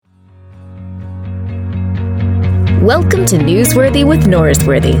Welcome to Newsworthy with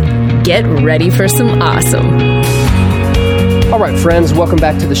Norrisworthy. Get ready for some awesome. All right, friends, welcome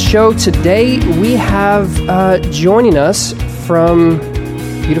back to the show. Today we have joining us from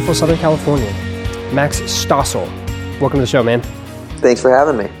beautiful Southern California, Max Stossel. Welcome to the show, man. Thanks for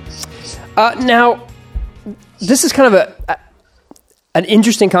having me. Now, this is kind of an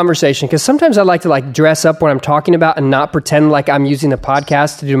interesting conversation because sometimes I like to dress up what I'm talking about and not pretend like I'm using the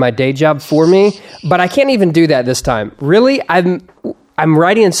podcast to do my day job for me. But I can't even do that this time. Really, I'm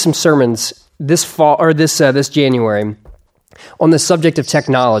writing some sermons this fall or this January on the subject of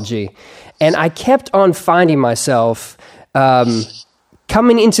technology, and I kept on finding myself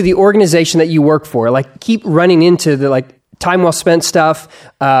coming into the organization that you work for, keep running into the time well spent stuff.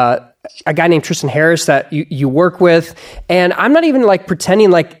 A guy named Tristan Harris that you work with, and I'm not even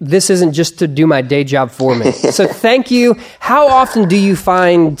pretending like this isn't just to do my day job for me. So thank you. How often do you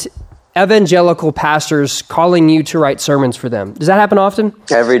find evangelical pastors calling you to write sermons for them? Does that happen often?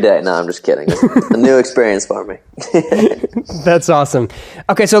 Every day. No, I'm just kidding. It's a new experience for me. That's awesome.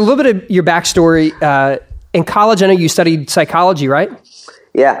 Okay, so a little bit of your backstory. In college, I know you studied psychology, right?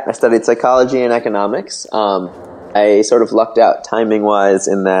 Yeah, I studied psychology and economics. I sort of lucked out timing-wise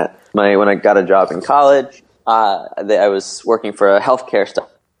in that when I got a job in college, I was working for a healthcare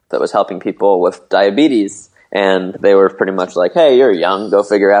startup that was helping people with diabetes, and they were pretty much like, hey, you're young, go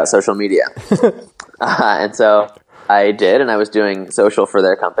figure out social media. And so I did, and I was doing social for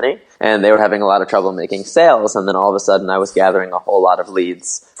their company, and they were having a lot of trouble making sales, and then all of a sudden I was gathering a whole lot of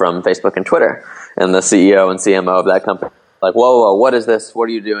leads from Facebook and Twitter, and the CEO and CMO of that company whoa, what is this? What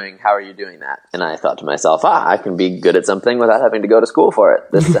are you doing? How are you doing that? And I thought to myself, I can be good at something without having to go to school for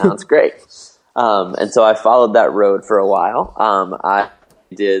it. This sounds great. And so I followed that road for a while. I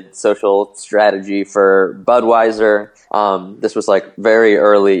did social strategy for Budweiser. This was very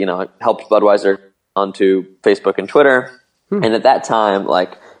early, I helped Budweiser onto Facebook and Twitter. And at that time,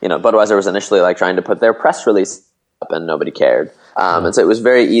 Budweiser was initially trying to put their press release up and nobody cared. And so it was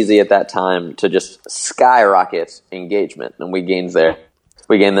very easy at that time to just skyrocket engagement. And we gained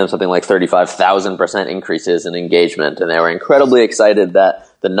them something like 35,000% increases in engagement. And they were incredibly excited that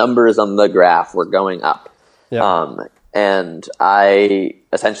the numbers on the graph were going up. Yeah. And I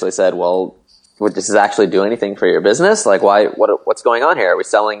essentially said, well, would this actually do anything for your business? What's going on here? Are we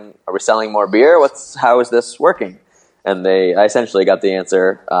selling more beer? How is this working? And I essentially got the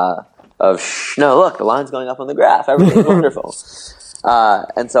answer, no, look, the line's going up on the graph. Everything's wonderful.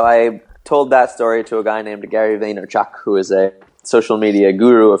 And so I told that story to a guy named Gary Vaynerchuk, who is a social media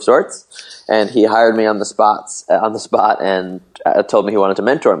guru of sorts, and he hired me on the spot and told me he wanted to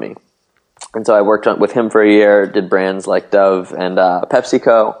mentor me. And so I worked with him for a year, did brands like Dove and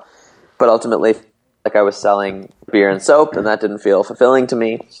PepsiCo, but ultimately I was selling beer and soap, and that didn't feel fulfilling to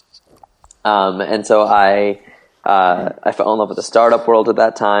me. And so I fell in love with the startup world at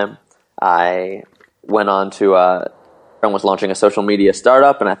that time. I went on to friend was launching a social media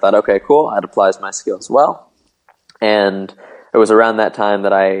startup, and I thought, okay, cool, I'd apply my skills well. And it was around that time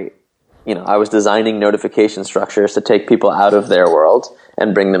that I was designing notification structures to take people out of their world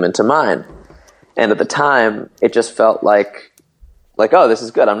and bring them into mine. And at the time, it just felt like, oh, this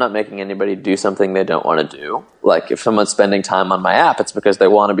is good. I'm not making anybody do something they don't want to do. If someone's spending time on my app, it's because they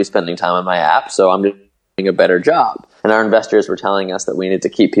want to be spending time on my app, so I'm doing a better job. And our investors were telling us that we need to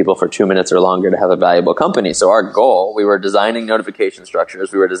keep people for 2 minutes or longer to have a valuable company. So our goal, we were designing notification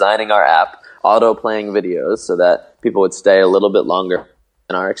structures, we were designing our app, auto-playing videos so that people would stay a little bit longer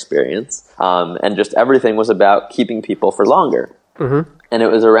in our experience. And just everything was about keeping people for longer. Mm-hmm. And it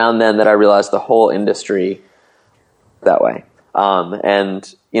was around then that I realized the whole industry that way.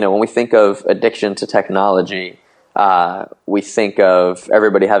 And when we think of addiction to technology, we think of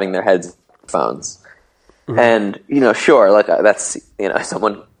everybody having their heads in phones. Mm-hmm. And, sure, that's,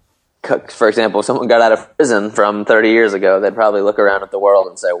 someone, for example, if someone got out of prison from 30 years ago, they'd probably look around at the world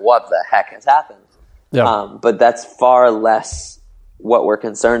and say, what the heck has happened? Yeah. But that's far less what we're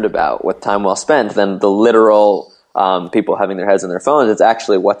concerned about with time well spent than the literal people having their heads in their phones. It's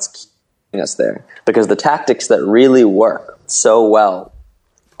actually what's keeping us there. Because the tactics that really work so well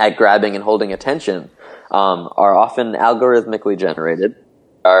at grabbing and holding attention are often algorithmically generated.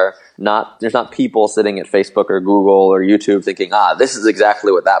 There's not people sitting at Facebook or Google or YouTube thinking, this is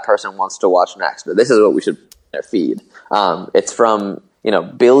exactly what that person wants to watch next, or this is what we should put in their feed. It's from,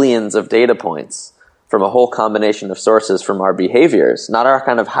 billions of data points from a whole combination of sources from our behaviors, not our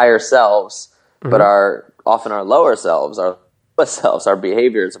kind of higher selves, mm-hmm. but often our lower selves, our lowest selves, our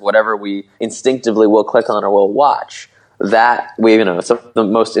behaviors, whatever we instinctively will click on or will watch. That some of the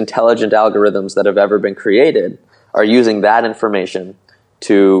most intelligent algorithms that have ever been created are using that information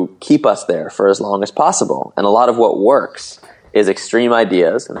to keep us there for as long as possible. And a lot of what works is extreme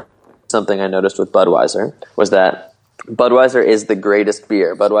ideas. And something I noticed with Budweiser was that Budweiser is the greatest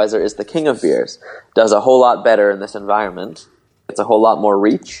beer. Budweiser is the king of beers. Does a whole lot better in this environment. It's a whole lot more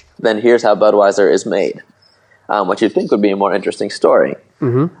reach than here's how Budweiser is made, which you'd think would be a more interesting story.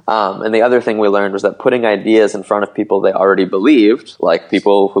 Mm-hmm. And the other thing we learned was that putting ideas in front of people they already believed, like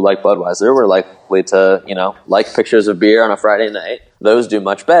people who like Budweiser were likely to, like pictures of beer on a Friday night. Those do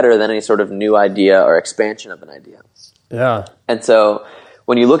much better than any sort of new idea or expansion of an idea. Yeah. And so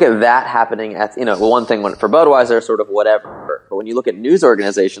when you look at that happening at, one thing for Budweiser, sort of whatever, but when you look at news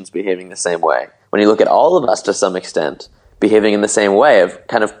organizations behaving the same way, when you look at all of us to some extent behaving in the same way of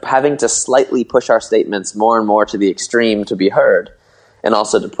kind of having to slightly push our statements more and more to the extreme to be heard, and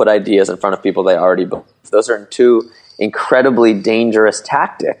also to put ideas in front of people they already believe. Those are two incredibly dangerous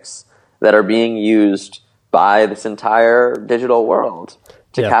tactics that are being used by this entire digital world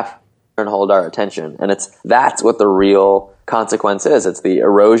to capture and hold our attention. And that's what the real consequence is. It's the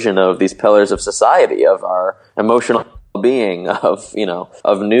erosion of these pillars of society, of our emotional being, of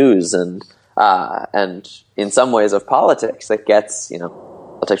news and in some ways of politics that gets,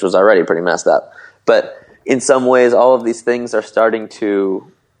 politics was already pretty messed up. But in some ways, all of these things are starting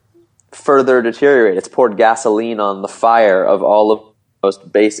to further deteriorate. It's poured gasoline on the fire of all of the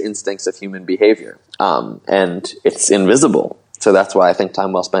most base instincts of human behavior. And it's invisible. So that's why I think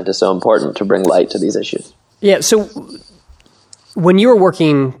time well spent is so important, to bring light to these issues. Yeah, so when you were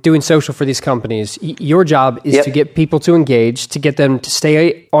doing social for these companies, your job is to get people to engage, to get them to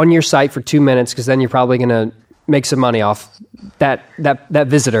stay on your site for 2 minutes, because then you're probably going to make some money off that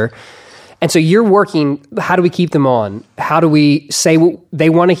visitor. And so you're working, how do we keep them on? How do we say what they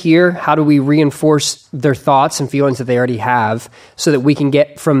want to hear? How do we reinforce their thoughts and feelings that they already have so that we can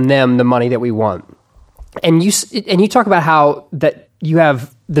get from them the money that we want? And you talk about how that you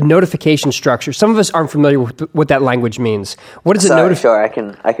have the notification structure. Some of us aren't familiar with what that language means. What is it? Sure, I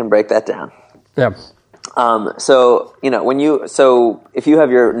can break that down. Yeah. So if you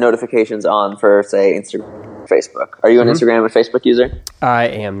have your notifications on for, say, Instagram, Facebook, are you an Instagram and Facebook user? I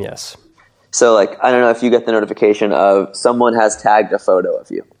am, yes. So, I don't know if you get the notification of someone has tagged a photo of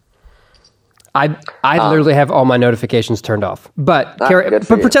you. I literally have all my notifications turned off, but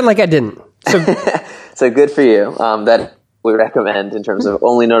pretend like I didn't. So, so good for you. That we recommend in terms of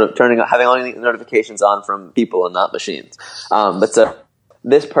only having only notifications on from people and not machines. But so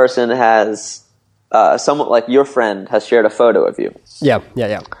this person has someone like your friend has shared a photo of you. Yeah.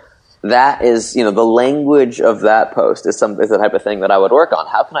 That is, the language of that post is the type of thing that I would work on.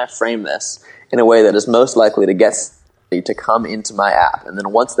 How can I frame this in a way that is most likely to get somebody to come into my app? And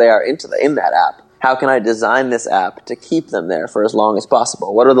then once they are in that app, how can I design this app to keep them there for as long as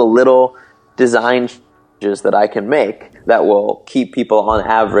possible? What are the little design changes that I can make that will keep people on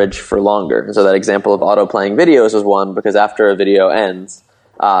average for longer? And so that example of auto-playing videos is one, because after a video ends,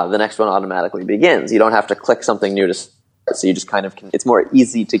 the next one automatically begins. You don't have to click something new to start. So you just kind of it's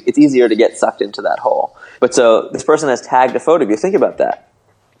easier to get sucked into that hole. But so this person has tagged a photo of you. Think about that.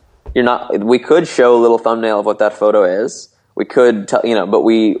 We could show a little thumbnail of what that photo is. We could but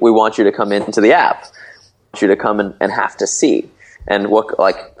we want you to come into the app. We want you to come and have to see. And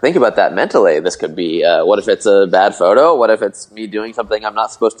think about that mentally. This could be, what if it's a bad photo? What if it's me doing something I'm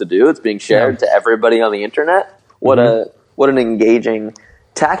not supposed to do? It's being shared to everybody on the internet. What an engaging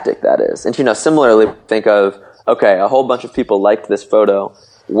tactic that is. And similarly, think of, okay, a whole bunch of people liked this photo.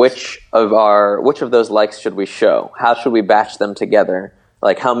 Which of those likes should we show? How should we batch them together?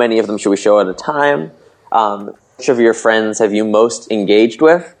 How many of them should we show at a time? Which of your friends have you most engaged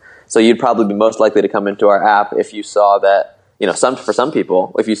with? So you'd probably be most likely to come into our app if you saw that, for some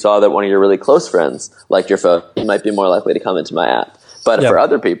people, if you saw that one of your really close friends liked your photo, you might be more likely to come into my app. But for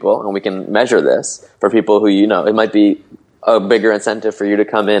other people, and we can measure this, for people who it might be a bigger incentive for you to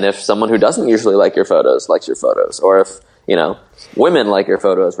come in if someone who doesn't usually like your photos likes your photos, or if women like your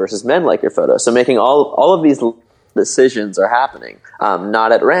photos versus men like your photos. So making all of these decisions are happening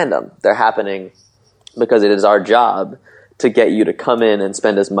not at random. They're happening because it is our job to get you to come in and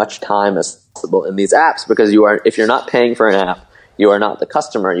spend as much time as possible in these apps, because if you're not paying for an app, you are not the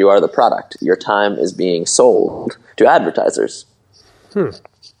customer, you are the product. Your time is being sold to advertisers. Hold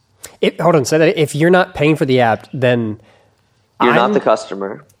on, say that. If you're not paying for the app, then you're not the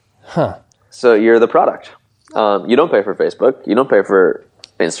customer. So you're the product. You don't pay for Facebook. You don't pay for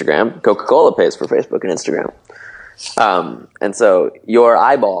Instagram. Coca-Cola pays for Facebook and Instagram. And so your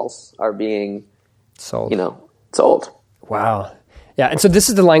eyeballs are being sold. Wow. Yeah. And so this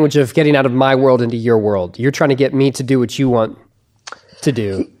is the language of getting out of my world into your world. You're trying to get me to do what you want. to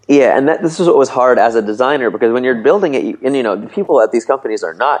do. Yeah, and this is what was hard as a designer, because when you're building it, and the people at these companies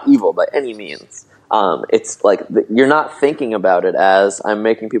are not evil by any means. It's like you're not thinking about it as I'm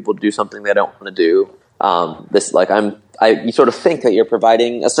making people do something they don't want to do. You sort of think that you're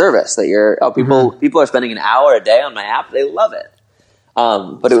providing a service, that people are spending an hour a day on my app, they love it.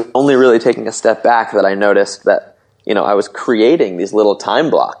 But it was only really taking a step back that I noticed that I was creating these little time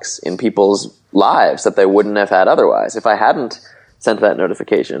blocks in people's lives that they wouldn't have had otherwise. If I hadn't sent that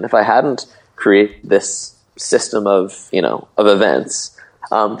notification, if I hadn't created this system of events,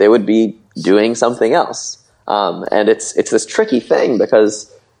 they would be doing something else. And it's this tricky thing,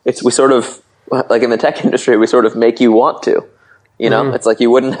 because we sort of, like in the tech industry, we sort of make you want to. It's like you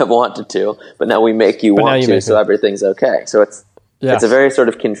wouldn't have wanted to, but now we make you want to, so everything's okay. So it's a very sort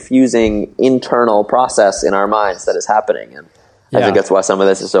of confusing internal process in our minds that is happening, and I think that's why some of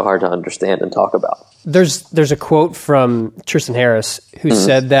this is so hard to understand and talk about. There's a quote from Tristan Harris who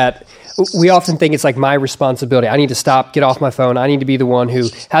said that we often think it's like my responsibility. I need to stop, get off my phone. I need to be the one who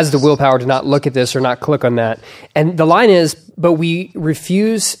has the willpower to not look at this or not click on that. And the line is, but we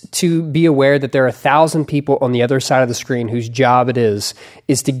refuse to be aware that there are 1,000 people on the other side of the screen whose job it is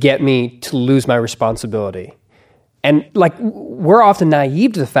to get me to lose my responsibility. And like, we're often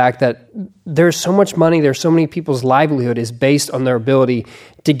naive to the fact that there's so much money, there's so many people's livelihood is based on their ability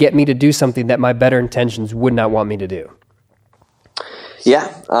to get me to do something that my better intentions would not want me to do.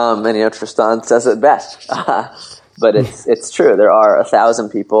 Yeah, and Tristan says it best. But it's true. There are 1,000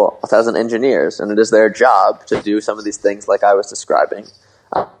 people, 1,000 engineers, and it is their job to do some of these things like I was describing.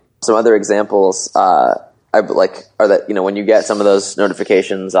 Some other examples are that when you get some of those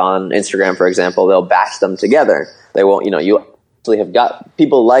notifications on Instagram, for example, they'll batch them together. They won't, you actually have got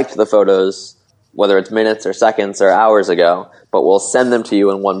people liked the photos, whether it's minutes or seconds or hours ago, but we'll send them to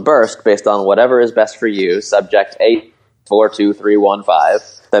you in one burst based on whatever is best for you, subject 842315,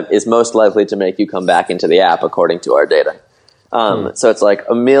 that is most likely to make you come back into the app according to our data. So it's like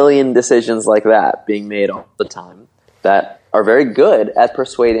a million decisions like that being made all the time that are very good at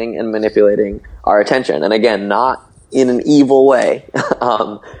persuading and manipulating our attention. And again, not in an evil way,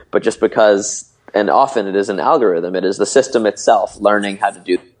 but just because, and often it is an algorithm, it is the system itself learning how to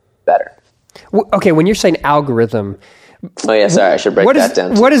do better. Okay, when you're saying algorithm... Oh yeah, sorry, I should break that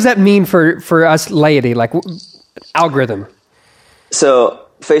down. What does that mean for us laity, like algorithm? So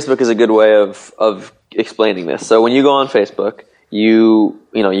Facebook is a good way of explaining this. So when you go on Facebook, you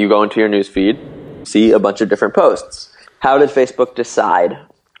go into your news feed, see a bunch of different posts. How did Facebook decide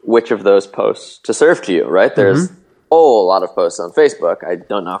which of those posts to serve to you, right? There's a whole lot of posts on Facebook. I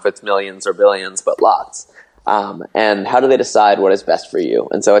don't know if it's millions or billions, but lots. And how do they decide what is best for you?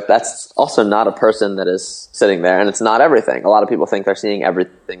 And so that's also not a person that is sitting there, and it's not everything. A lot of people think they're seeing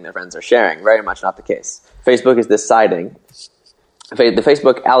everything their friends are sharing. Very much not the case. Facebook is deciding. The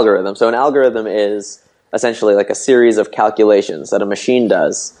Facebook algorithm. So an algorithm is essentially like a series of calculations that a machine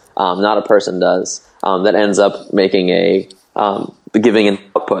does, not a person does, that ends up making giving an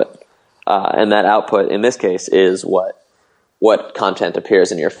output. And that output, in this case, is what content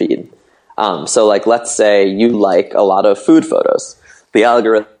appears in your feed. So like, let's say you like a lot of food photos. The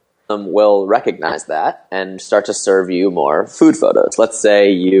algorithm will recognize that and start to serve you more food photos. Let's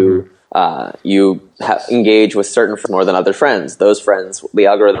say you engage with certain friends more than other friends. Those friends, the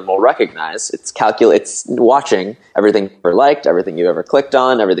algorithm will recognize. It's watching everything you've ever liked, everything you've ever clicked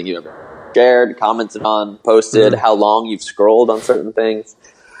on, everything you've ever shared, commented on, posted, how long you've scrolled on certain things.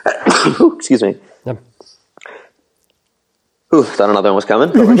 Excuse me. Yep. Thought another one was coming.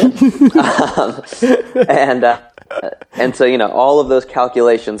 But we're good. And so, all of those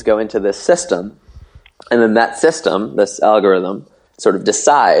calculations go into this system, and then that system, this algorithm, sort of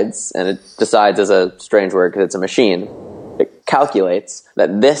decides, and it decides is a strange word because it's a machine. It calculates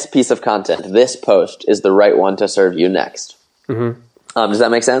that this piece of content, this post, is the right one to serve you next. Mm-hmm. Does that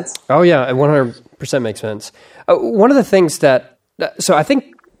make sense? Oh yeah, it 100% makes sense. One of the things so I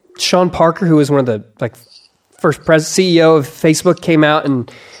think Sean Parker, who was one of the first CEO of Facebook, came out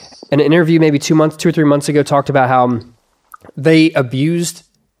and in an interview maybe 2 or 3 months ago talked about how they abused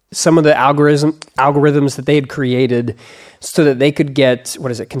some of the algorithms that they had created so that they could get,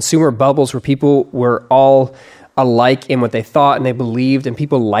 consumer bubbles where people were all alike in what they thought and they believed, and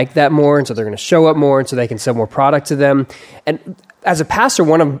people like that more, and so they're going to show up more, and so they can sell more product to them. And as a pastor,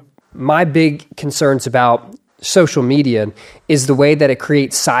 one of my big concerns about social media is the way that it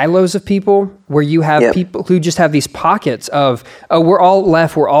creates silos of people, where you have people who just have these pockets of, we're all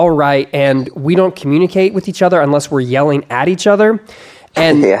left, we're all right, and we don't communicate with each other unless we're yelling at each other.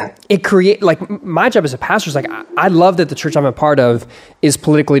 And Yeah. it create like my job as a pastor is like, I love that the church I'm a part of is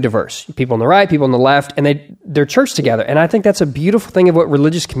politically diverse. People on the right, people on the left, and they're church together. And I think that's a beautiful thing of what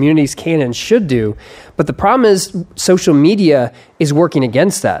religious communities can and should do. But the problem is social media is working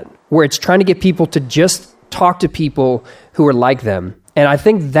against that, where it's trying to get people to just talk to people who are like them. And I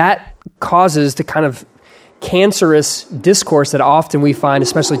think that causes the kind of cancerous discourse that often we find,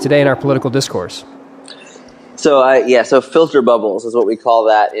 especially today in our political discourse. So filter bubbles is what we call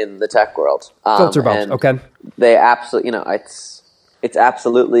that in the tech world. Filter bubbles, okay. They absolutely, it's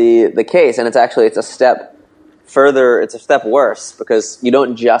absolutely the case, and it's a step further. It's a step worse because you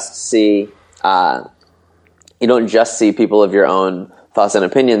don't just see people of your own thoughts and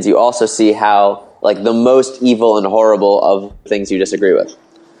opinions. You also see how like the most evil and horrible of things you disagree with.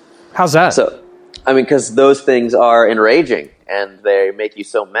 How's that? So, because those things are enraging and they make you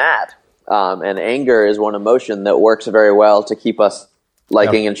so mad. And anger is one emotion that works very well to keep us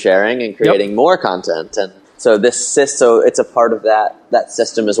liking and sharing and creating more content. And so it's a part of that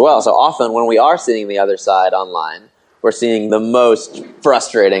system as well. So often when we are seeing the other side online, we're seeing the most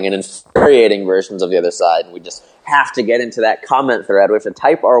frustrating and infuriating versions of the other side. And we just have to get into that comment thread. We have to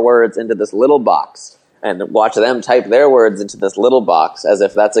type our words into this little box and watch them type their words into this little box as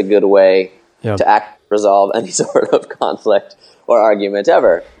if that's a good way to resolve any sort of conflict or argument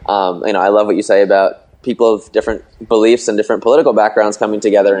ever. I love what you say about people of different beliefs and different political backgrounds coming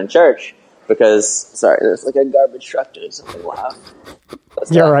together in church because, there's like a garbage truck doing something loud.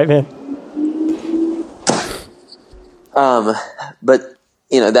 You're all right, man. But,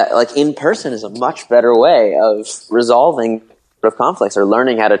 that like in person is a much better way of resolving conflicts or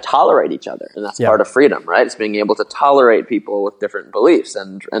learning how to tolerate each other. And that's part of freedom, right? It's being able to tolerate people with different beliefs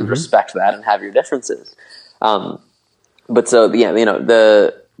and respect that and have your differences. But so,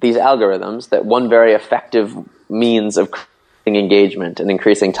 these algorithms, that one very effective means of creating engagement and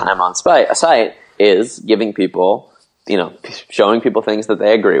increasing time on a site is giving people, showing people things that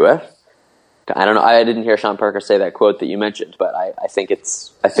they agree with. I don't know. I didn't hear Sean Parker say that quote that you mentioned, but I think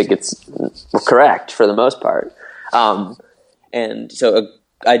it's correct for the most part. And so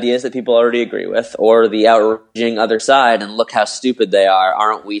ideas that people already agree with, or the outraging other side, and look how stupid they are.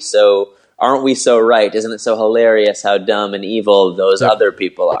 Aren't we so right? Isn't it so hilarious how dumb and evil those other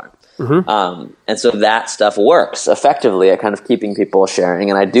people are? Mm-hmm. And so that stuff works effectively at kind of keeping people sharing.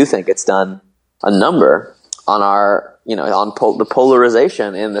 And I do think it's done a number on our, the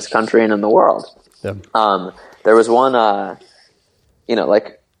polarization in this country and in the world. Yeah. There was one,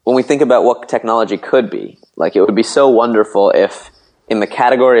 when we think about what technology could be, like it would be so wonderful if in the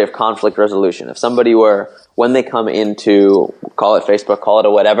category of conflict resolution, if somebody were, when they come into, call it Facebook, call it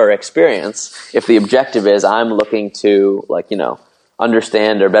a whatever experience, if the objective is I'm looking to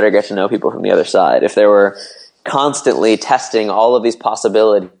understand or better get to know people from the other side, if they were constantly testing all of these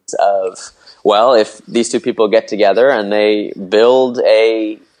possibilities of, well, if these two people get together and they build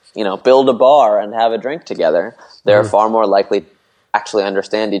a bar and have a drink together, they're far more likely to actually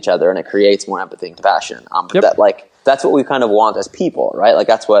understand each other, and it creates more empathy and compassion. That's what we kind of want as people, right? Like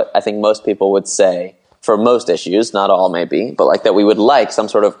that's what I think most people would say for most issues, not all maybe, but that we would like some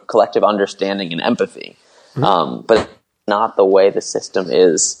sort of collective understanding and empathy. Mm-hmm. But not the way the system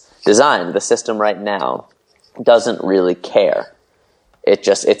is designed. The system right now doesn't really care.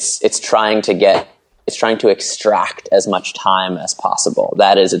 It's trying to extract as much time as possible.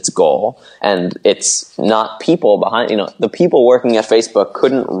 That is its goal. And it's not people behind, the people working at Facebook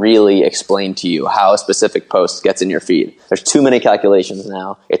couldn't really explain to you how a specific post gets in your feed. There's too many calculations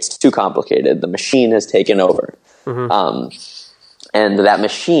now. It's too complicated. The machine has taken over. Mm-hmm. And that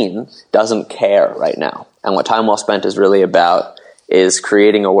machine doesn't care right now. And what Time Well Spent is really about is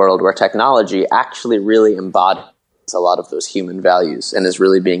creating a world where technology actually really embodies a lot of those human values and is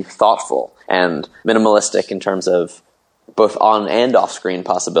really being thoughtful and minimalistic in terms of both on and off screen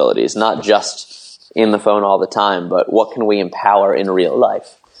possibilities, not just in the phone all the time, but what can we empower in real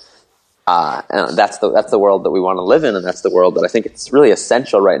life? And that's the world that we want to live in, and that's the world that I think it's really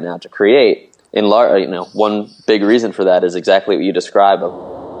essential right now to create. One big reason for that is exactly what you describe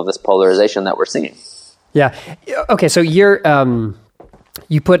of this polarization that we're seeing. Yeah. Okay. So you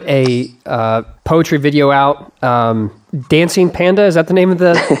put a poetry video out. Dancing Panda, is that the name of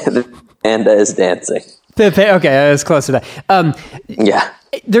the? The panda is dancing. Okay, it's close to that. Yeah.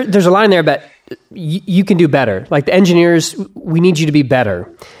 There's a line there about you can do better. Like the engineers, we need you to be better.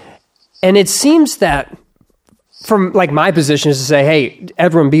 And it seems that from my position is to say, hey,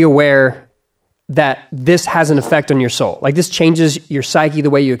 everyone be aware that this has an effect on your soul. Like this changes your psyche, the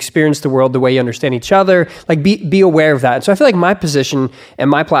way you experience the world, the way you understand each other. Like be aware of that. And so I feel like my position and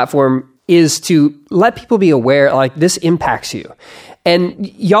my platform is to let people be aware, like this impacts you. And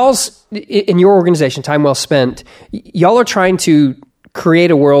y'all's, in your organization, Time Well Spent, y'all are trying to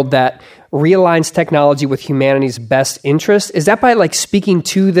create a world that realigns technology with humanity's best interest. Is that by like speaking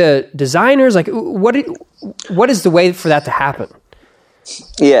to the designers? Like what is the way for that to happen?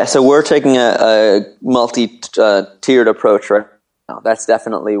 Yeah, so we're taking a multi-tiered approach right now. That's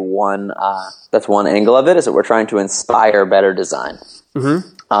definitely one angle of it, is that we're trying to inspire better design.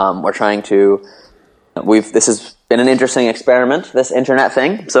 Mm-hmm. We're trying to, this has been an interesting experiment, this internet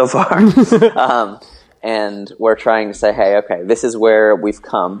thing so far. And we're trying to say, hey, okay, this is where we've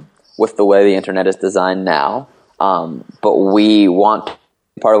come with the way the internet is designed now. But we want,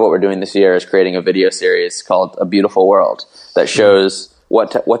 part of what we're doing this year is creating a video series called A Beautiful World that shows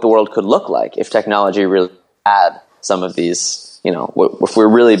what the world could look like if technology really had some of these, if we're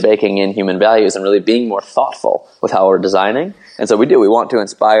really baking in human values and really being more thoughtful with how we're designing. And so we want to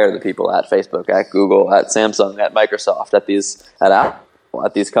inspire the people at Facebook, at Google, at Samsung, at Microsoft, at Apple,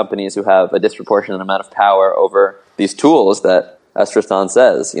 at these companies who have a disproportionate amount of power over these tools that, as Tristan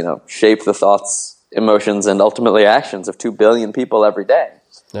says, shape the thoughts, emotions, and ultimately actions of 2 billion people every day.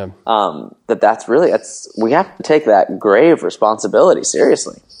 Yeah. We have to take that grave responsibility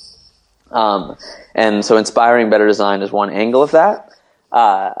seriously. And so inspiring better design is one angle of that.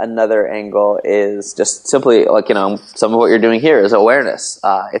 Another angle is just simply some of what you're doing here is awareness.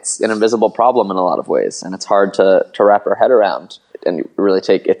 It's an invisible problem in a lot of ways, and it's hard to wrap our head around and really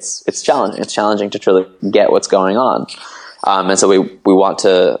it's challenging. It's challenging to truly get what's going on. And so we want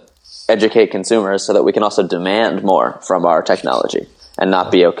to educate consumers so that we can also demand more from our technology and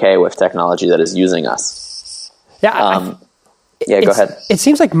not be okay with technology that is using us. Yeah. Go ahead. It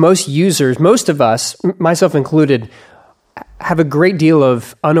seems like most users, most of us, myself included, have a great deal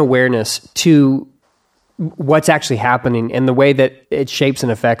of unawareness to what's actually happening and the way that it shapes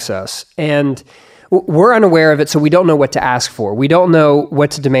and affects us. And we're unaware of it, so we don't know what to ask for. We don't know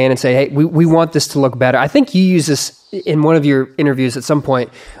what to demand and say, hey, we want this to look better. I think you use this in one of your interviews at some point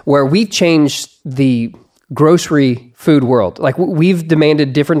where we've changed the grocery food world. Like we've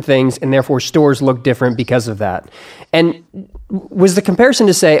demanded different things and therefore stores look different because of that. And was the comparison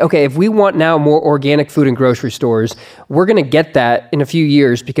to say, okay, if we want now more organic food in grocery stores, we're going to get that in a few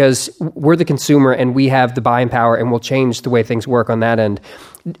years because we're the consumer and we have the buying power and we'll change the way things work on that end.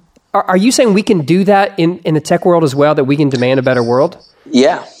 Are you saying we can do that in the tech world as well, that we can demand a better world?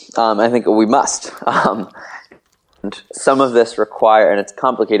 Yeah, I think we must. And some of this and it's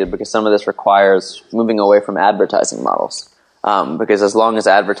complicated because some of this requires moving away from advertising models. Because as long as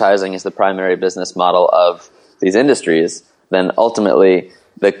advertising is the primary business model of these industries, then ultimately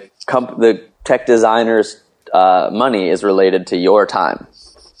the tech designers' money is related to your time.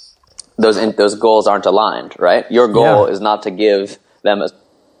 Those goals aren't aligned, right? Your goal is not to give them as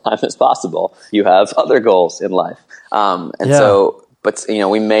time as possible. You have other goals in life. So, but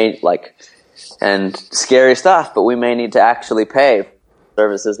we may and scary stuff, but we may need to actually pay for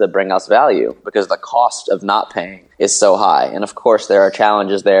services that bring us value because the cost of not paying is so high. And of course, there are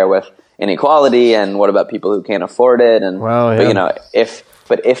challenges there with inequality and what about people who can't afford it? And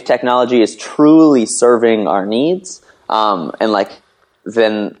but if technology is truly serving our needs, then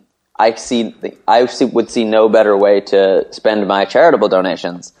I would see no better way to spend my charitable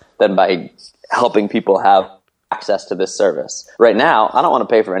donations than by helping people have access to this service. Right now, I don't want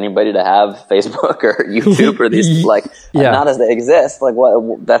to pay for anybody to have Facebook or YouTube or these not as they exist.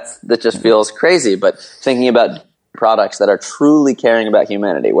 That just feels crazy. But thinking about products that are truly caring about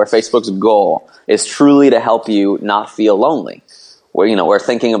humanity, where Facebook's goal is truly to help you not feel lonely, where we're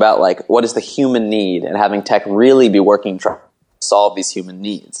thinking about what is the human need and having tech really be working to solve these human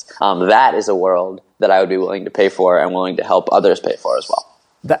needs. That is a world that I would be willing to pay for and willing to help others pay for as well.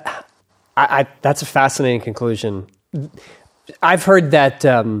 That's a fascinating conclusion. I've heard that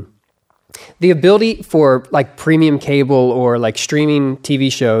the ability for premium cable or streaming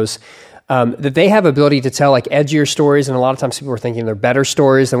TV shows, that they have ability to tell edgier stories, and a lot of times people are thinking they're better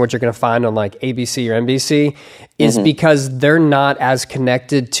stories than what you're going to find on ABC or NBC, is because they're not as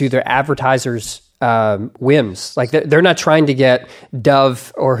connected to their advertisers' whims. They're not trying to get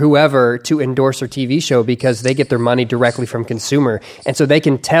Dove or whoever to endorse their TV show because they get their money directly from consumer. And so they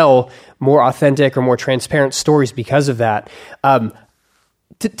can tell more authentic or more transparent stories because of that.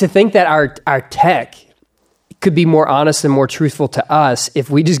 To think that our tech could be more honest and more truthful to us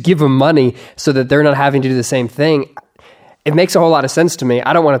if we just give them money so that they're not having to do the same thing, it makes a whole lot of sense to me.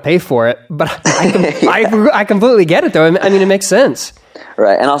 I don't want to pay for it, but I completely get it though. I mean, it makes sense.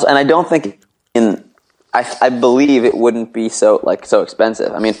 Right. And I don't think I believe it wouldn't be so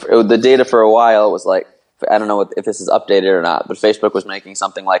expensive. I mean, the data for a while was I don't know if this is updated or not, but Facebook was making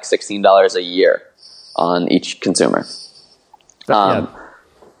something like $16 a year on each consumer. It's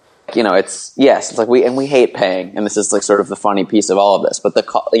like we hate paying, and this is like sort of the funny piece of all of this. But the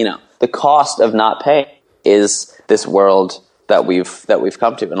cost of not paying is this world that we've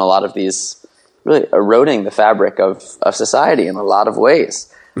come to, and a lot of these really eroding the fabric of society in a lot of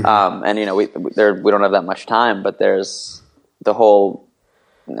ways. And we don't have that much time, but there's the whole.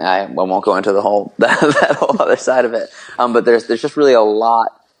 I won't go into the whole that whole other side of it. But there's just really a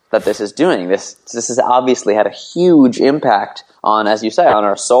lot that this is doing. This has obviously had a huge impact on, as you say, on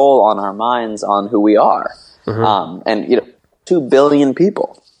our soul, on our minds, on who we are. And 2 billion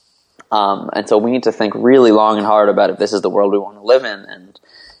people. And so we need to think really long and hard about if this is the world we want to live in. And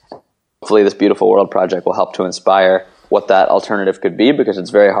hopefully this Beautiful World Project will help to inspire what that alternative could be, because it's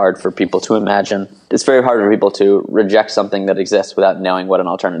very hard for people to imagine. It's very hard for people to reject something that exists without knowing what an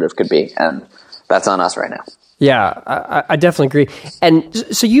alternative could be. And that's on us right now. Yeah, I definitely agree. And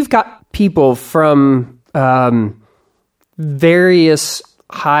so you've got people from various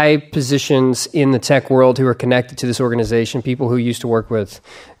high positions in the tech world who are connected to this organization, people who used to work with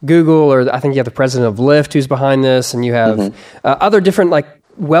Google, or I think you have the president of Lyft who's behind this, and you have other different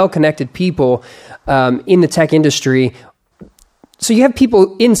well-connected people in the tech industry. So you have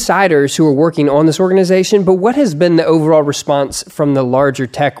people, insiders, who are working on this organization, but what has been the overall response from the larger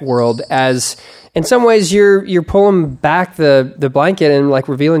tech world, as in some ways you're pulling back the blanket and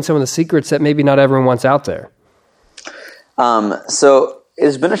revealing some of the secrets that maybe not everyone wants out there? So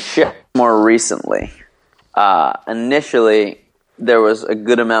it's been a shift more recently. Initially, there was a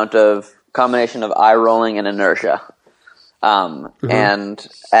good amount of combination of eye rolling and inertia.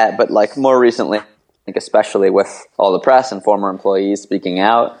 But more recently, I think especially with all the press and former employees speaking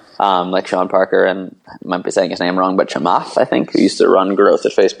out, like Sean Parker, and I might be saying his name wrong, but Chamath, I think, who used to run growth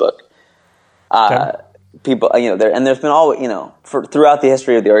at Facebook. People, there's been throughout the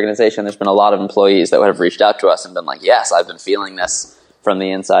history of the organization, there's been a lot of employees that would have reached out to us and been like, yes, I've been feeling this from the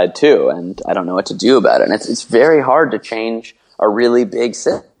inside too, and I don't know what to do about it. And it's very hard to change a really big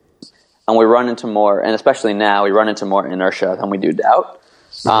system. And we run into more, and especially now, we run into more inertia than we do doubt.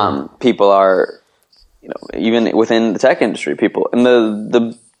 People are, even within the tech industry, people, and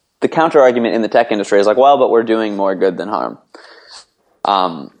the counter argument in the tech industry is like, well, but we're doing more good than harm.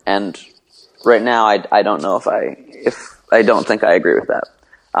 And right now, I don't know if I don't think I agree with that.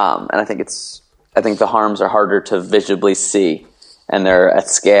 And I think the harms are harder to visibly see, and they're at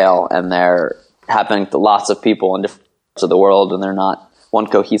scale, and they're happening to lots of people in different parts of the world, and they're not one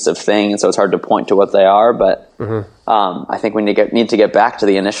cohesive thing, and so it's hard to point to what they are. But I think we need to get back to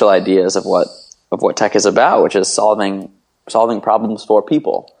the initial ideas of what tech is about, which is solving problems for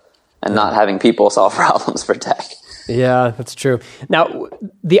people, and not having people solve problems for tech. Yeah, that's true. Now,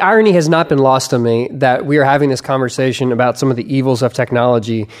 the irony has not been lost on me that we are having this conversation about some of the evils of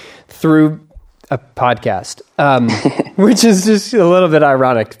technology through a podcast, which is just a little bit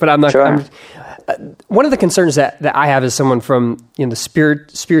ironic. But I'm not. Sure. One of the concerns that I have as someone from the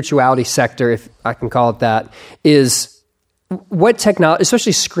spirituality sector, if I can call it that, is what technology,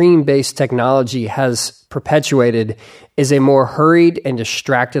 especially screen-based technology, has perpetuated is a more hurried and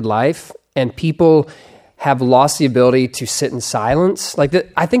distracted life, and people have lost the ability to sit in silence.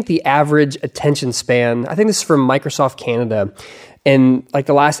 I think the average attention span, I think this is from Microsoft Canada, in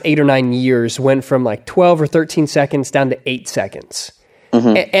the last 8 or 9 years went from 12 or 13 seconds down to 8 seconds.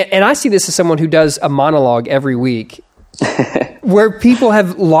 And I see this as someone who does a monologue every week where people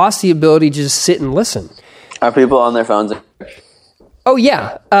have lost the ability to just sit and listen. Are people on their phones? Oh,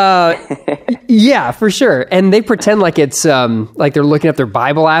 yeah. Yeah, for sure. And they pretend like it's like they're looking up their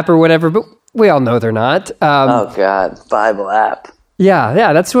Bible app or whatever, but we all know they're not. Oh, God. Bible app.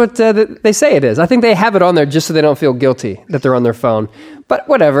 Yeah, that's what they say it is. I think they have it on there just so they don't feel guilty that they're on their phone. But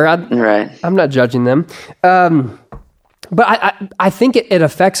whatever. I'm not judging them. But I think it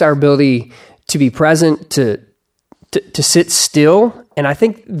affects our ability to be present, to sit still. And I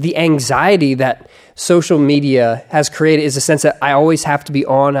think the anxiety that social media has created is a sense that I always have to be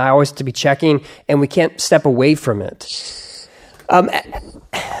on, I always have to be checking, and we can't step away from it.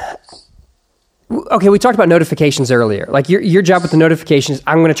 Okay, we talked about notifications earlier. Your job with the notifications,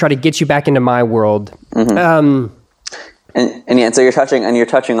 I'm going to try to get you back into my world. So you're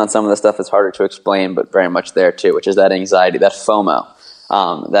touching on some of the stuff that's harder to explain, but very much there too, which is that anxiety, that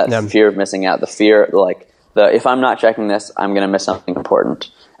FOMO, fear of missing out, the fear, if I'm not checking this, I'm going to miss something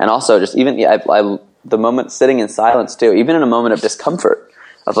important. And also just even, the moment sitting in silence too, even in a moment of discomfort,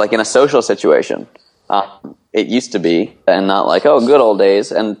 of in a social situation, it used to be, and not good old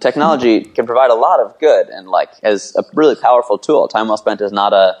days. And technology can provide a lot of good, and as a really powerful tool. Time well spent is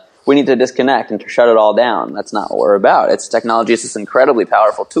not we need to disconnect and to shut it all down. That's not what we're about. Technology is this incredibly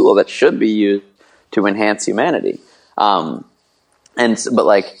powerful tool that should be used to enhance humanity. But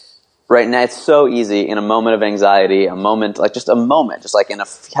like right now, it's so easy in a moment of anxiety, just like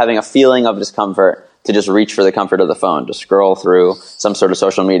having a feeling of discomfort, to just reach for the comfort of the phone, to scroll through some sort of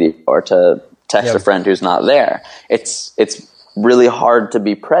social media, or to text a friend who's not there. It's really hard to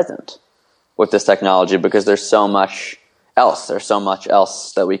be present with this technology because there's so much else. There's so much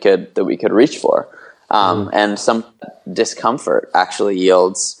else that we could reach for, and some discomfort actually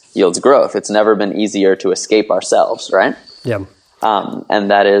yields growth. It's never been easier to escape ourselves, right? Yeah.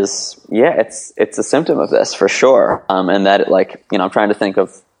 And that is, it's a symptom of this for sure. And that, like, I'm trying to think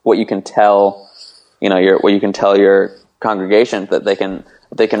of what you can tell, your congregation that they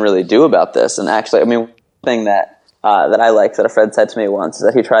can really do about this. And actually, I mean, one thing that I like that a friend said to me once is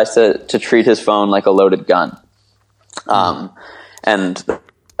that he tries to treat his phone like a loaded gun. And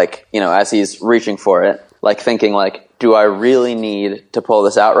like, as he's reaching for it, like thinking like, do I really need to pull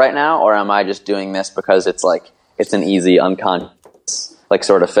this out right now? Or am I just doing this because it's an easy unconscious, like,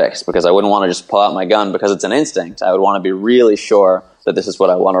 sort of fix? Because I wouldn't want to just pull out my gun because it's an instinct. I would want to be really sure that this is what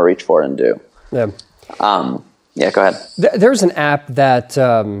I want to reach for and do. Yeah. Go ahead. There's an app that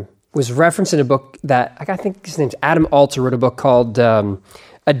was referenced in a book that I think his name's Adam Alter wrote a book called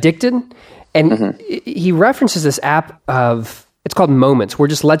Addicted, and he references this app it's called Moments, where it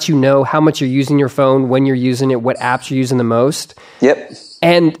just lets you know how much you're using your phone, when you're using it, what apps you're using the most. Yep.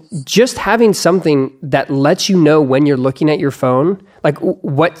 And just having something that lets you know when you're looking at your phone, like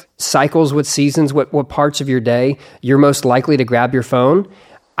what cycles, what seasons, what parts of your day you're most likely to grab your phone,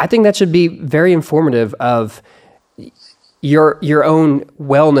 I think that should be very informative of your own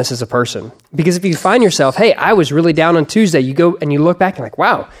wellness as a person. Because if you find yourself, hey, I was really down on Tuesday, you go and you look back and like,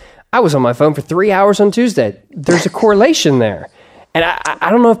 wow, I was on my phone for 3 hours on Tuesday. There's a correlation there. And I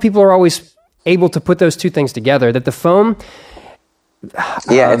don't know if people are always able to put those two things together, that the phone...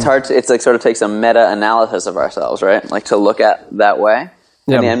 it's hard to, it's like sort of takes a meta-analysis of ourselves, right? Like to look at that way.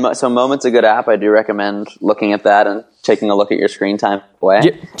 Yeah. And so Moment's a good app. I do recommend looking at that and taking a look at your screen time way.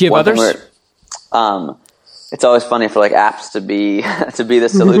 Do you have others? It's always funny for like apps to be the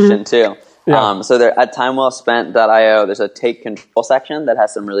solution too. Yeah. So there at timewellspent.io, there's a take control section that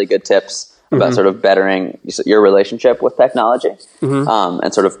has some really good tips about sort of bettering your relationship with technology,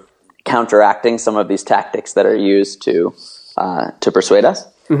 and sort of counteracting some of these tactics that are used to persuade us.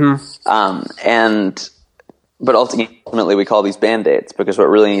 But ultimately we call these band-aids, because what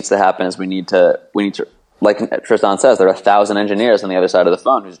really needs to happen is we need to, like Tristan says, there are 1,000 engineers on the other side of the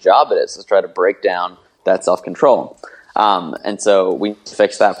phone whose job it is to try to break down that self-control. And so we need to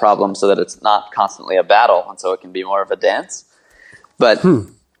fix that problem so that it's not constantly a battle, and so it can be more of a dance. But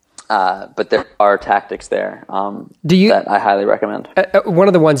there are tactics there that I highly recommend. One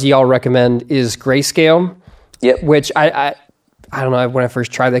of the ones y'all recommend is Grayscale. Yep. Which I don't know, when I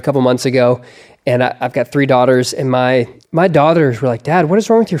first tried it a couple months ago, and I've got 3 daughters, and my daughters were like, Dad, what is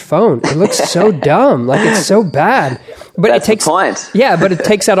wrong with your phone? It looks so dumb. Like, it's so bad. But that's the point. Yeah, but it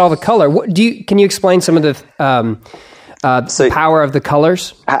takes out all the color. Can you explain some of the power of the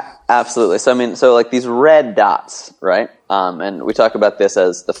colors? Absolutely. So like these red dots, right? And we talk about this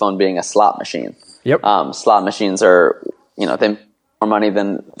as the phone being a slot machine. Yep. Slot machines are, they make more money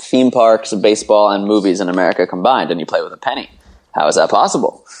than theme parks, baseball, and movies in America combined, and you play with a penny. How is that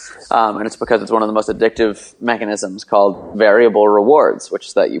possible? And it's because it's one of the most addictive mechanisms called variable rewards, which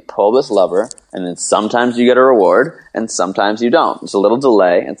is that you pull this lever, and then sometimes you get a reward, and sometimes you don't. There's a little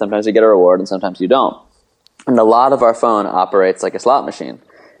delay, and sometimes you get a reward, and sometimes you don't. And a lot of our phone operates like a slot machine.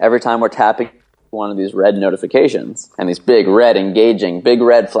 Every time we're tapping one of these red notifications, and these big red engaging, big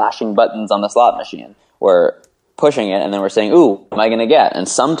red flashing buttons on the slot machine, we're pushing it, and then we're saying, ooh, what am I going to get? And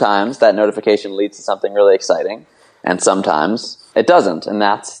sometimes that notification leads to something really exciting, and sometimes it doesn't, and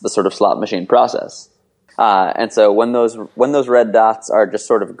that's the sort of slot machine process. And so when those red dots are just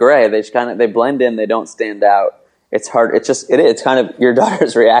sort of gray, they blend in, they don't stand out. It's hard. It's kind of your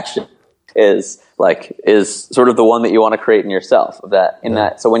daughter's reaction is sort of the one that you want to create in yourself.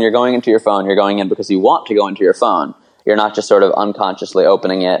 So when you're going into your phone, you're going in because you want to go into your phone. You're not just sort of unconsciously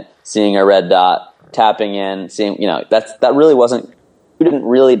opening it, seeing a red dot, tapping in, seeing, that really wasn't, you didn't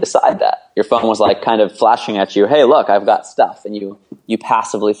really decide that. Your phone was like kind of flashing at you, hey, look, I've got stuff. And you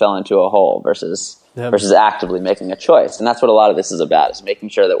passively fell into a hole versus actively making a choice. And that's what a lot of this is about, is making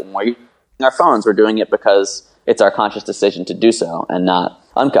sure that when we're using our phones, we're doing it because it's our conscious decision to do so and not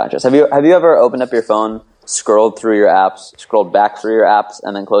unconscious. Have you ever opened up your phone, scrolled through your apps, scrolled back through your apps,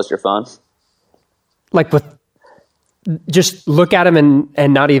 and then closed your phone? Like just look at them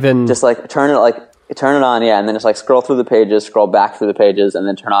and not even... Just like turn it on, yeah, and then just like scroll through the pages, scroll back through the pages, and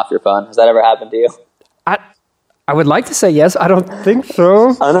then turn off your phone. Has that ever happened to you? I would like to say yes. I don't think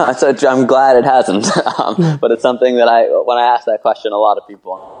so. Oh no, I'm glad it hasn't. But it's something that when I ask that question, a lot of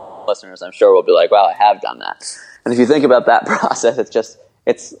people, listeners, I'm sure will be like, "Wow, I have done that." And if you think about that process,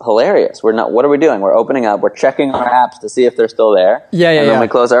 it's hilarious. What are we doing? We're opening up, we're checking our apps to see if they're still there. And then we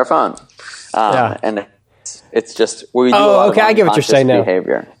close our phone. And it's just we do a lot of I get what you're saying now.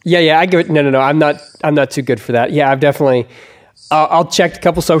 Behavior. Yeah, I get it. No. I'm not too good for that. Yeah, I've definitely. I'll check a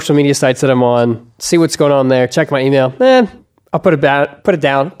couple social media sites that I'm on, see what's going on there, check my email. I'll put it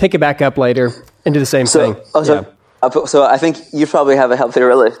down, pick it back up later, and do the same thing. So I think you probably have a healthier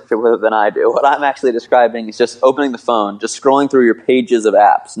relationship with it than I do. What I'm actually describing is just opening the phone, just scrolling through your pages of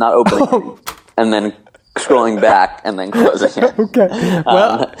apps, not opening them, and then scrolling back and then closing it. Okay.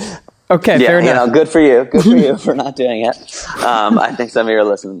 Well. Okay, fair enough. Good for you. Good for you for not doing it. I think some of your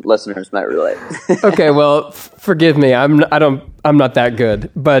listeners might relate. Okay, well, forgive me. I'm not that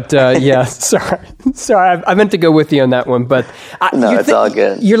good. But sorry. I meant to go with you on that one. But it's all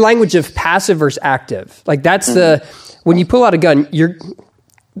good. Your language of passive versus active, like that's when you pull out a gun. You're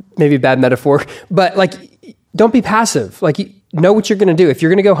maybe a bad metaphor, but like don't be passive. Like you know what you're going to do. If you're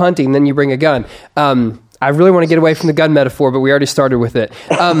going to go hunting, then you bring a gun. I really want to get away from the gun metaphor, but we already started with it.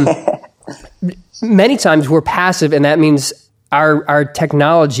 Many times we're passive, and that means our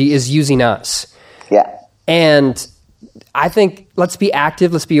technology is using us. Yeah. And I think let's be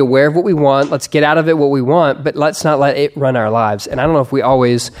active. Let's be aware of what we want. Let's get out of it what we want, but let's not let it run our lives. And I don't know if we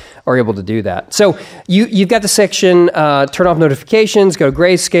always are able to do that. So you've got the section, turn off notifications, go to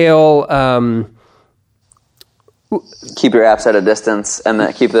grayscale. Keep your apps at a distance, and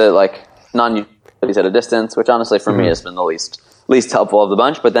then keep the non-utilities at a distance, which honestly for me has been the least helpful of the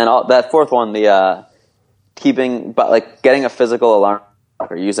bunch. But then that fourth one, the getting a physical alarm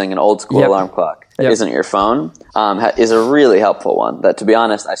clock or using an old school alarm clock that isn't your phone is a really helpful one. That, to be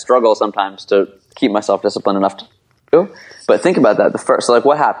honest, I struggle sometimes to keep myself disciplined enough to do. But think about that. So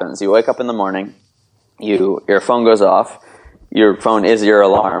what happens? You wake up in the morning, your phone goes off. Your phone is your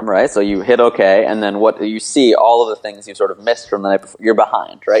alarm, right? So you hit OK, and then what you see, all of the things you sort of missed from the night before. You're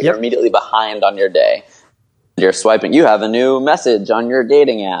behind, right? Yep. You're immediately behind on your day. You're swiping. You have a new message on your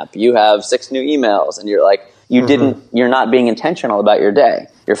dating app. You have 6 new emails, and you're like, you're not being intentional about your day.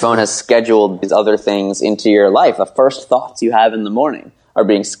 Your phone has scheduled these other things into your life. The first thoughts you have in the morning are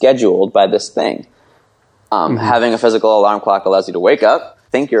being scheduled by this thing. Having a physical alarm clock allows you to wake up,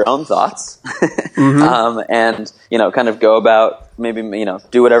 think your own thoughts, and kind of go about maybe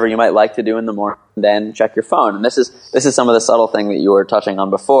do whatever you might like to do in the morning, then check your phone. And this is some of the subtle thing that you were touching on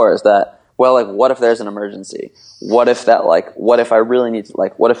before, is that what if there's an emergency? What if I really need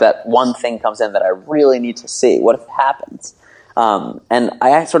to what if that one thing comes in that I really need to see? What if it happens? And I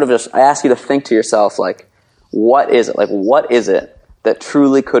ask you to think to yourself, what is it? What is it that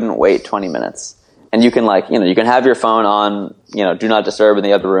truly couldn't wait 20 minutes? And you can you can have your phone on, do not disturb in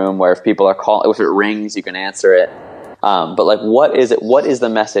the other room, where if people are calling, if it rings, you can answer it. But what is it? What is the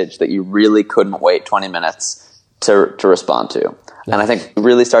message that you really couldn't wait 20 minutes to respond to? Yeah. And I think you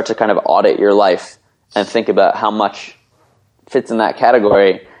really start to kind of audit your life and think about how much fits in that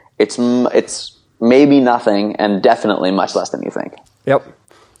category. It's maybe nothing, and definitely much less than you think. Yep.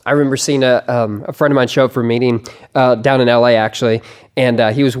 I remember seeing a friend of mine show up for a meeting down in LA, actually, and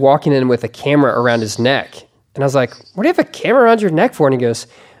he was walking in with a camera around his neck. And I was like, what do you have a camera around your neck for? And he goes,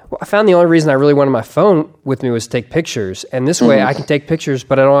 well, I found the only reason I really wanted my phone with me was to take pictures. And this way I can take pictures,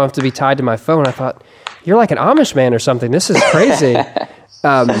 but I don't have to be tied to my phone. I thought, you're like an Amish man or something. This is crazy.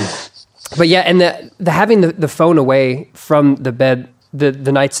 But yeah, and the having the phone away from the bed, the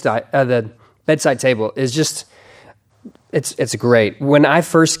bedside table is just... It's great. When I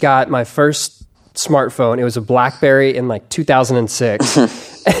first got my first smartphone, it was a BlackBerry in 2006.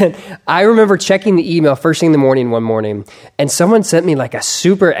 And I remember checking the email first thing in the morning one morning, and someone sent me a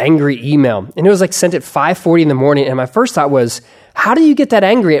super angry email. And it was sent at 5:40 in the morning. And my first thought was, how do you get that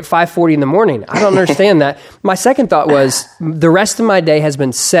angry at 5:40 in the morning? I don't understand that. My second thought was, the rest of my day has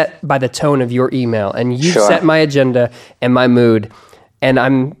been set by the tone of your email. And you've set my agenda and my mood. And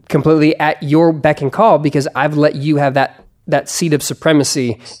I'm completely at your beck and call because I've let you have that seat of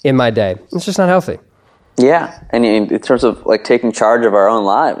supremacy in my day. It's just not healthy. Yeah, and in terms of taking charge of our own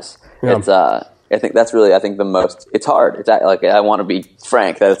lives, it's I think that's really the most. It's hard. It's I want to be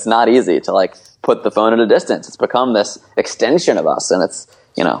frank that it's not easy to put the phone at a distance. It's become this extension of us, and it's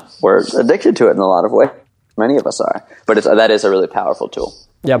we're addicted to it in a lot of ways. Many of us are, but that is a really powerful tool.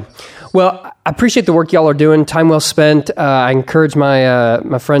 Yeah. Well, I appreciate the work y'all are doing. Time well spent. I encourage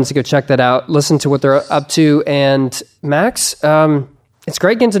my friends to go check that out, listen to what they're up to. And Max, it's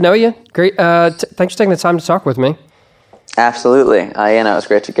great getting to know you. Great. Thanks for taking the time to talk with me. Absolutely. It was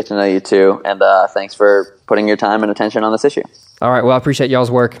great to get to know you too. And thanks for putting your time and attention on this issue. All right. Well, I appreciate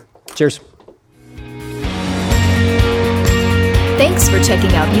y'all's work. Cheers. Thanks for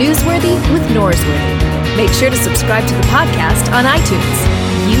checking out Newsworthy with Norsworthy. Make sure to subscribe to the podcast on iTunes.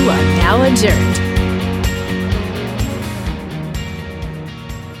 You are now adjourned.